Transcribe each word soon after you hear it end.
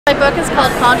My book is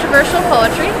called Controversial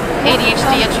Poetry,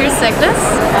 ADHD, A True Sickness,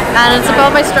 and it's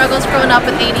about my struggles growing up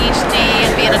with ADHD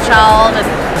and being a child and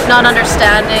not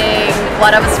understanding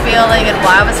what I was feeling and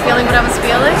why I was feeling what I was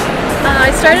feeling.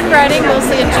 I started writing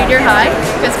mostly in junior high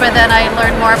because by then I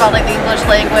learned more about the English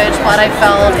language, what I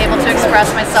felt, able to express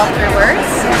myself through words.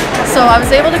 So I was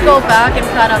able to go back and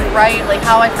kind of write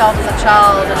how I felt as a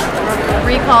child, and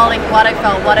recalling what I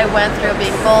felt, what I went through,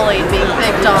 being bullied, being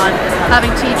picked on,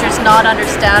 having teachers not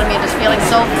understand me, and just feeling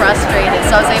so frustrated.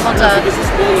 So I was able to,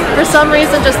 for some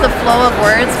reason, just the flow of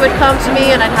words would come to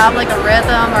me, and I'd have a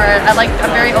rhythm, or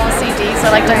I'm very OCD,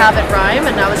 so I like to have it rhyme,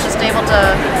 and I was just able to,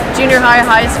 junior high,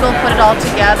 high school, put it all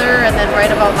together and then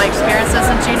write about my experiences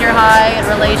in junior high and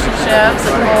relationships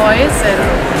and boys, and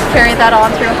carry that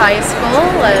on through high school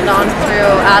and on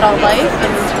through adult life,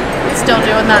 and still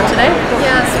doing that today.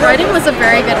 Yes, writing was a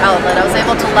very good outlet. I was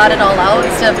able to let it all out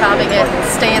instead of having it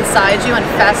stay inside you and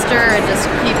fester and just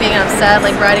keep being upset.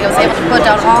 Like writing, I was able to put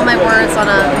down all my words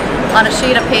on a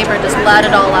sheet of paper and just let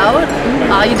it all out.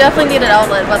 You definitely need an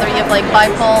outlet, whether you have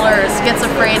bipolar or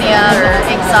schizophrenia or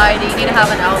anxiety. You need to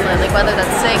have an outlet, whether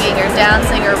that's singing or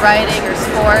dancing or writing or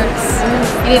sports.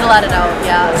 You need to let it out,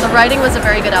 yeah. So writing was a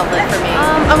very good outlet for me.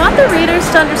 I want the readers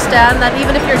to understand that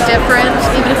even if you're different,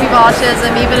 even if you have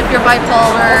autism, even if you're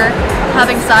bipolar,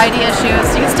 have anxiety issues,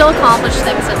 you can still accomplish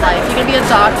things in life. You can be a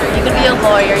doctor, you can be a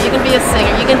lawyer, you can be a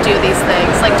singer, you can do these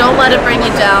things. Don't let it bring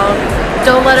you down.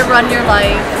 Don't let it run your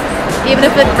life. Even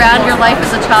if it ran your life as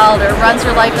a child or runs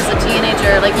your life as a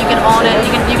teenager, you can own it.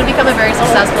 You can become a very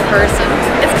successful person.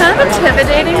 It's kind of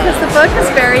intimidating because the book is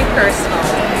very personal.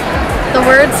 The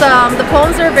words, the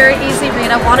poems are a very easy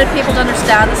read. I wanted people to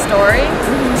understand the story,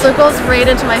 so it goes right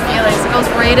into my feelings. It goes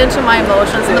right into my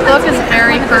emotions. And the book is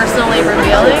very personally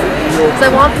revealing, because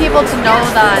I want people to know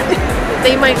that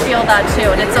they might feel that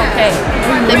too, and it's okay.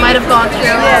 They might have gone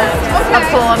through a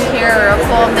poem here or a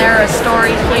poem there or a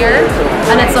story here,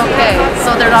 and it's okay.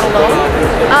 So they're not alone.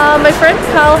 My friend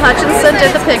Kyle Hutchinson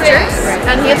did the pictures,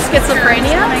 and he had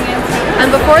schizophrenia. And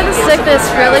before the sickness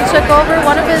really took over,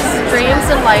 one of his dreams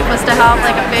in life was to have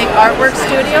a big artwork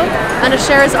studio and to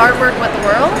share his artwork with the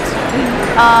world.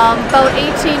 About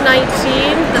 18,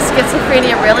 19, the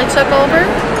schizophrenia really took over,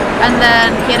 and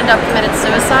then he ended up committing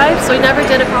suicide, so he never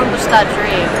did accomplish that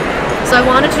dream. So I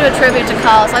wanted to attribute to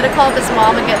Kyle. So I had to call up his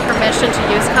mom and get permission to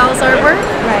use Kyle's artwork.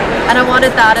 Right. And I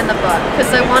wanted that in the book because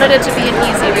I wanted it to be an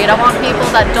easy read. I want people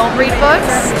that don't read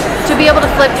books to be able to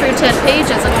flip through 10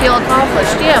 pages and feel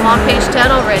accomplished. Yeah, I'm on page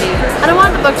 10 already. And I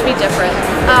wanted the book to be different.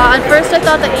 At first I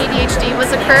thought that ADHD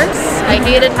was a curse. I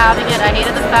hated having it. I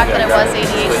hated the fact that I was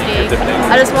ADHD.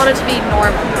 I just wanted to be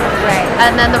normal. Right.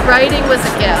 And then the writing was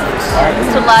a gift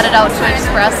to let it out, to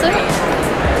express it.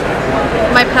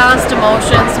 My past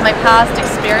emotions, my past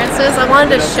experiences, I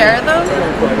wanted to share them,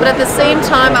 but at the same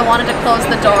time I wanted to close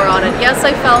the door on it. Yes,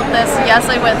 I felt this,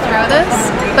 yes, I went through this,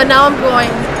 but now I'm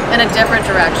going in a different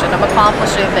direction. I'm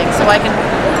accomplishing things so I can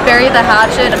bury the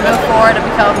hatchet and move forward and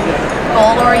become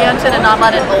goal-oriented and not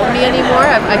let it own me anymore.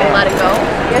 I can let it go.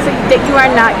 Yes, that you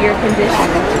are not your condition.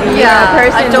 Yeah,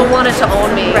 I don't want it to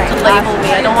own me, to label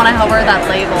me. I don't want to wear that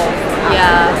label.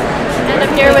 Yeah. And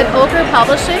I'm here with OKIR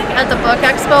Publishing at the Book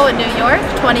Expo in New York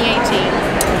 2018.